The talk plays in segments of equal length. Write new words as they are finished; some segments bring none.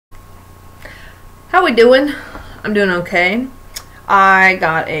How we doing? I'm doing okay. I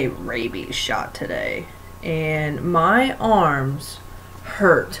got a rabies shot today, and my arms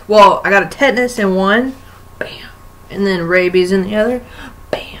hurt. Well, I got a tetanus in one, bam, and then rabies in the other,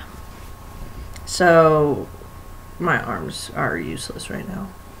 bam. So, my arms are useless right now.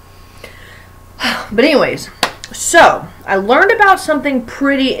 But anyways, so I learned about something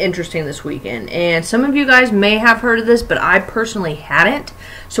pretty interesting this weekend, and some of you guys may have heard of this, but I personally hadn't.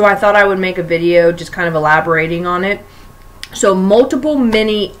 So I thought I would make a video just kind of elaborating on it. So multiple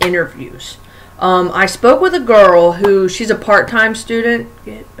mini interviews. I spoke with a girl who, she's a part-time student.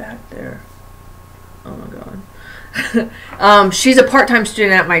 Get back there. Oh my god. She's a part-time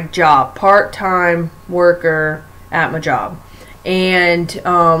student at my job. Part-time worker at my job. And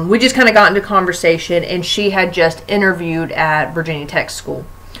we just kind of got into conversation, and she had just interviewed at Virginia Tech School.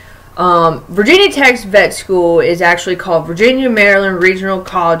 Virginia Tech's vet school is actually called Virginia Maryland Regional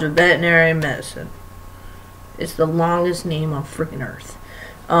College of Veterinary Medicine. It's the longest name on freaking earth.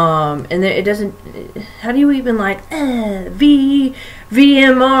 And then it doesn't, how do you even like, V,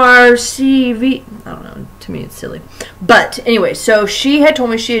 VMR, C, V, I don't know, to me it's silly. But anyway, so she had told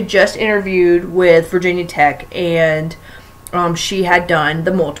me she had just interviewed with Virginia Tech, and she had done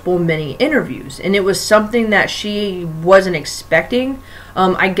the multiple mini interviews, and it was something that she wasn't expecting.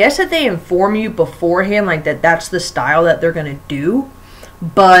 I guess that they inform you beforehand, like that's the style that they're going to do,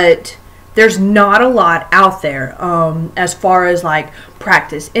 but there's not a lot out there as far as like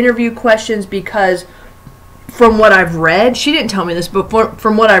practice interview questions, because from what I've read, she didn't tell me this, but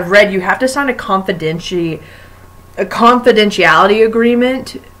from what I've read, you have to sign a confidentiality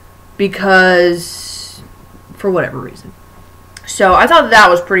agreement because for whatever reason. So I thought that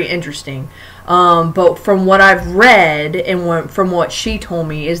was pretty interesting. But from what I've read and from what she told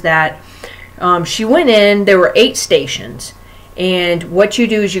me is that she went in, there were 8 stations. And what you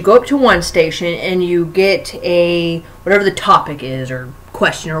do is you go up to one station and you get a, whatever the topic is or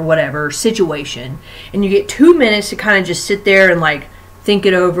question or whatever, situation. And you get 2 minutes to kind of just sit there and like think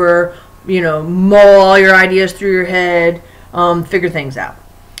it over, you know, mull all your ideas through your head, figure things out.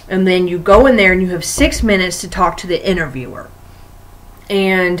 And then you go in there and you have 6 minutes to talk to the interviewer.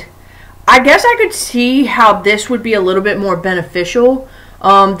 And I guess I could see how this would be a little bit more beneficial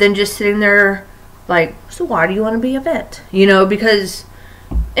than just sitting there like, so why do you want to be a vet? You know, because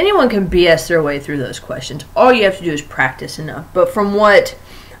anyone can BS their way through those questions. All you have to do is practice enough. But from what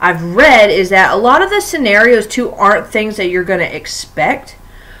I've read is that a lot of the scenarios too aren't things that you're going to expect.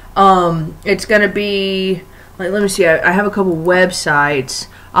 It's going to be, like, let me see, I have a couple websites.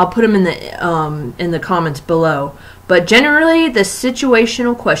 I'll put them in the comments below. But generally, the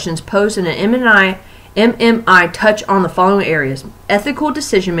situational questions posed in an MMI touch on the following areas: ethical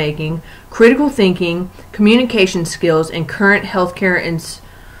decision-making, critical thinking, communication skills, and current healthcare and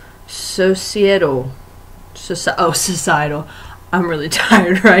societal. I'm really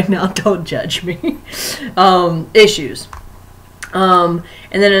tired right now. Don't judge me. Issues. And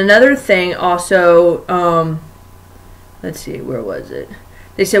then another thing also, let's see, where was it?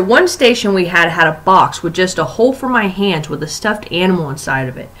 They said one station we had a box with just a hole for my hands with a stuffed animal inside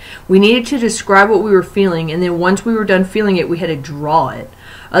of it. We needed to describe what we were feeling, and then once we were done feeling it, we had to draw it.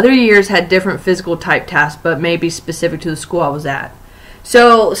 Other years had different physical type tasks, but maybe specific to the school I was at.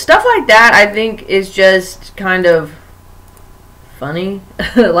 So stuff like that I think is just kind of funny.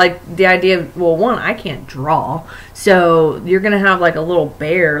 Like the idea of, well, one, I can't draw, so you're going to have like a little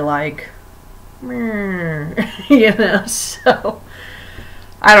bear like, you know, so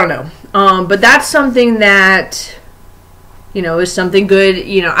I don't know. But that's something that, you know, is something good.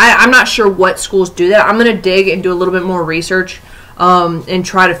 You know, I'm not sure what schools do that. I'm going to dig and do a little bit more research and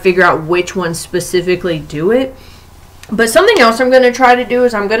try to figure out which ones specifically do it. But something else I'm going to try to do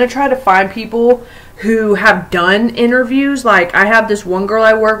is I'm going to try to find people who have done interviews. Like I have this one girl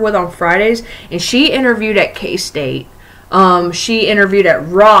I work with on Fridays, and she interviewed at K-State. She interviewed at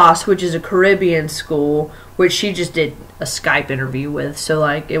Ross, which is a Caribbean school, which she just did a Skype interview with. So,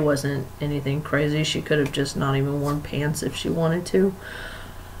 like, it wasn't anything crazy. She could have just not even worn pants if she wanted to.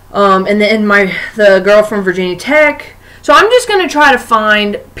 And then the girl from Virginia Tech. So I'm just going to try to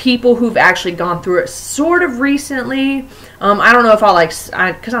find people who've actually gone through it sort of recently. I don't know if I'll, like,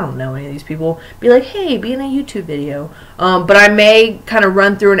 because I don't know any of these people, be like, hey, be in a YouTube video. But I may kind of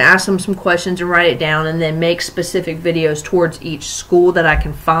run through and ask them some questions and write it down and then make specific videos towards each school that I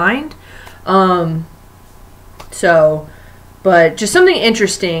can find. But just something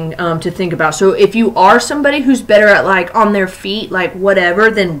interesting to think about. So if you are somebody who's better at, like, on their feet, like, whatever,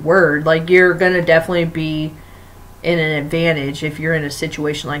 then Word. Like, you're going to definitely be in an advantage if you're in a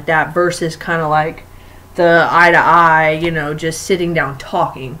situation like that versus kind of like the eye-to-eye, you know, just sitting down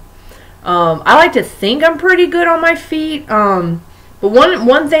talking. I like to think I'm pretty good on my feet. But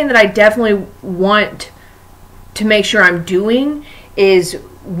one thing that I definitely want to make sure I'm doing is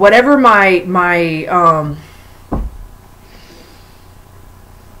whatever my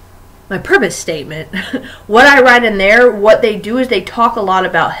purpose statement, what I write in there, what they do is they talk a lot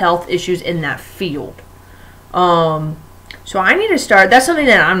about health issues in that field. So I need to start, that's something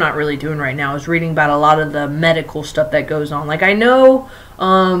that I'm not really doing right now, is reading about a lot of the medical stuff that goes on. Like I know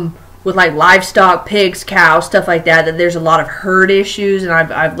with like livestock, pigs, cows, stuff like that, that there's a lot of herd issues, and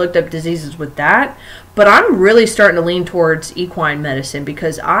I've looked up diseases with that. But I'm really starting to lean towards equine medicine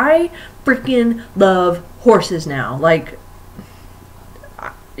because I freaking love horses now. Like,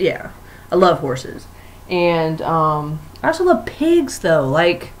 yeah, I love horses. And I also love pigs though.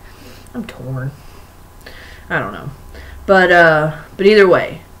 Like, I'm torn. I don't know. But either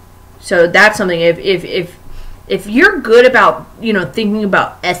way. So that's something, if you're good about, you know, thinking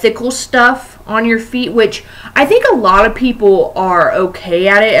about ethical stuff on your feet, which I think a lot of people are okay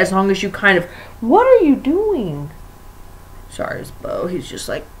at it as long as you kind of, what are you doing? Sorry, his Bo. He's just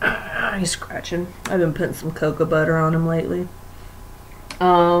like, he's scratching. I've been putting some cocoa butter on him lately.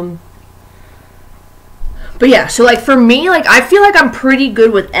 But yeah, so like for me, like I feel like I'm pretty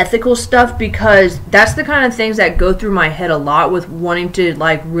good with ethical stuff because that's the kind of things that go through my head a lot with wanting to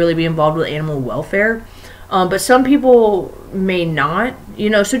like really be involved with animal welfare. But some people may not, you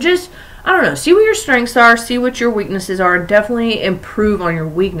know, so just, I don't know, see what your strengths are, see what your weaknesses are, and definitely improve on your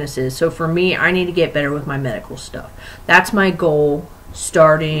weaknesses. So for me, I need to get better with my medical stuff. That's my goal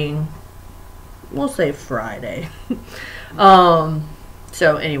starting, we'll say Friday.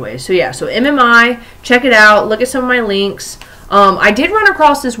 So anyway, so yeah, so MMI, check it out, look at some of my links. I did run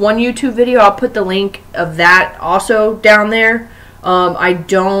across this one YouTube video. I'll put the link of that also down there. I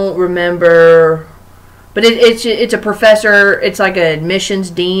don't remember, but it's a professor. It's like an admissions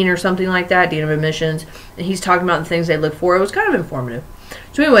dean or something like that, dean of admissions, and he's talking about the things they look for. It was kind of informative.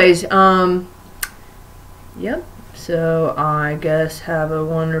 So anyways, yep. So I guess have a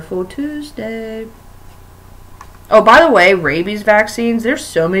wonderful Tuesday. Oh, by the way, rabies vaccines, there's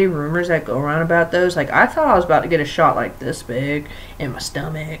so many rumors that go around about those. Like, I thought I was about to get a shot like this big in my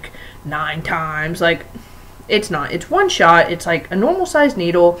stomach 9 times. Like, it's not. It's one shot. It's like a normal-sized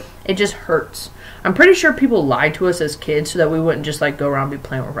needle. It just hurts. I'm pretty sure people lied to us as kids so that we wouldn't just, like, go around and be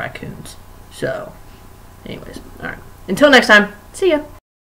playing with raccoons. So, anyways, all right. Until next time, see ya.